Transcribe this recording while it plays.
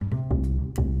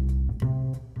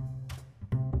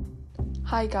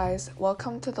Hi guys,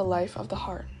 welcome to the Life of the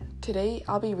Heart. Today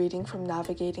I'll be reading from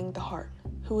Navigating the Heart,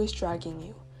 Who is Dragging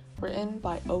You, written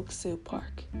by Oak Sue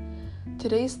Park.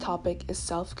 Today's topic is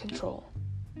self-control.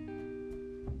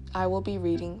 I will be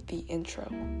reading the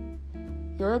intro.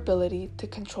 Your ability to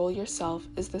control yourself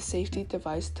is the safety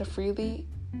device to freely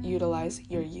utilize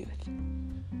your youth.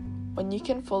 When you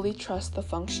can fully trust the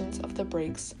functions of the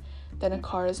brakes, then a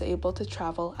car is able to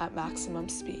travel at maximum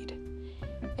speed.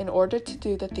 In order to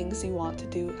do the things you want to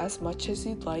do as much as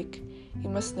you'd like, you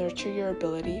must nurture your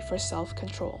ability for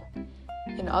self-control.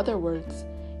 In other words,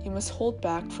 you must hold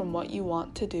back from what you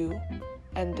want to do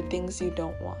and the things you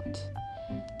don't want.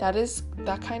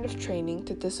 That kind of training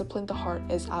to discipline the heart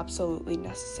is absolutely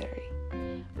necessary.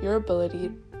 Your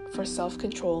ability for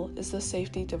self-control is the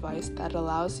safety device that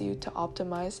allows you to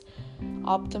optimally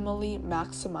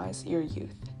maximize your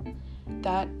youth.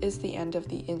 That is the end of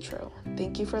the intro.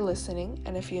 Thank you for listening,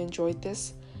 and if you enjoyed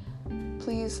this,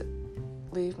 please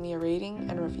leave me a rating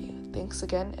and review. Thanks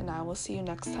again, and I will see you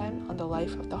next time on The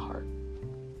Life of the Heart.